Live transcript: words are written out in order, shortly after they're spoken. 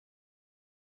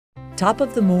Top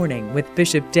of the Morning with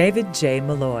Bishop David J.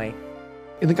 Malloy.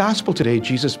 In the Gospel today,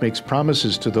 Jesus makes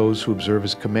promises to those who observe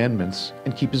His commandments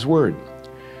and keep His word.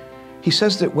 He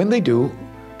says that when they do,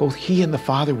 both He and the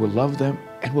Father will love them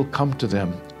and will come to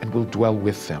them and will dwell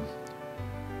with them.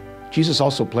 Jesus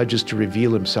also pledges to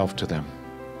reveal Himself to them.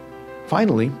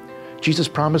 Finally, Jesus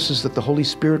promises that the Holy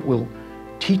Spirit will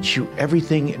teach you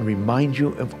everything and remind you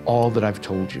of all that I've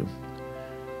told you.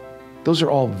 Those are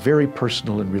all very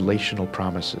personal and relational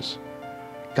promises.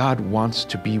 God wants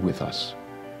to be with us.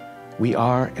 We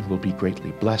are and will be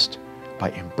greatly blessed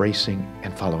by embracing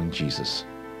and following Jesus.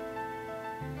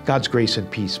 God's grace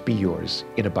and peace be yours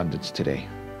in abundance today.